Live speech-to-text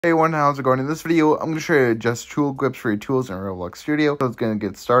Hey everyone, how's it going? In this video, I'm going to show you how to adjust tool grips for your tools in Roblox Studio. So it's going to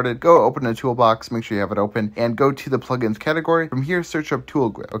get started. Go open a toolbox, make sure you have it open, and go to the plugins category. From here, search up tool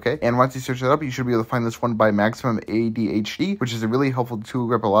grip, okay? And once you search that up, you should be able to find this one by Maximum ADHD, which is a really helpful tool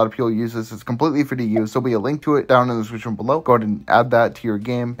grip. A lot of people use this. It's completely free to use. There'll be a link to it down in the description below. Go ahead and add that to your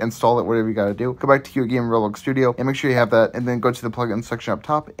game, install it, whatever you got to do. Go back to your game in Roblox Studio and make sure you have that, and then go to the plugins section up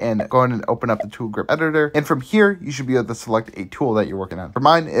top and go ahead and open up the tool grip editor. And from here, you should be able to select a tool that you're working on. For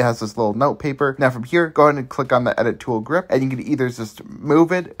mine, it has this little note paper. Now from here, go ahead and click on the edit tool grip, and you can either just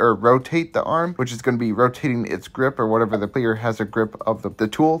move it or rotate the arm, which is going to be rotating its grip or whatever the player has a grip of the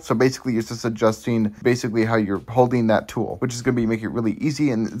tool. So basically you're just adjusting basically how you're holding that tool, which is going to be make it really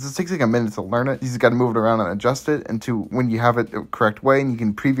easy, and it just takes like a minute to learn it. You just got to move it around and adjust it into when you have it the correct way, and you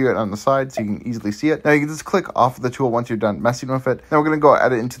can preview it on the side so you can easily see it. Now you can just click off of the tool once you're done messing with it. Now we're going to go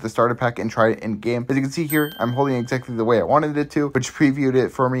add it into the starter pack and try it in game. As you can see here, I'm holding exactly the way I wanted it to, which previewed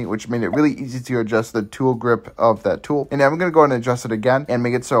it for me, which made it really easy to adjust the tool grip of that tool. And now I'm going to go ahead and adjust it again and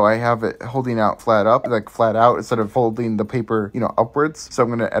make it so I have it holding out flat up, like flat out, instead of holding the paper, upwards. So I'm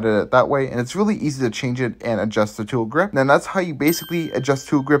going to edit it that way, and it's really easy to change it and adjust the tool grip. And then that's how you basically adjust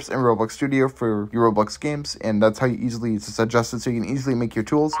tool grips in Roblox Studio for your Roblox games, and that's how you easily just adjust it so you can easily make your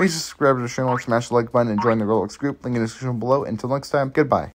tools. Please subscribe to the channel, smash the like button, and join the Roblox group. Link in the description below. Until next time, goodbye.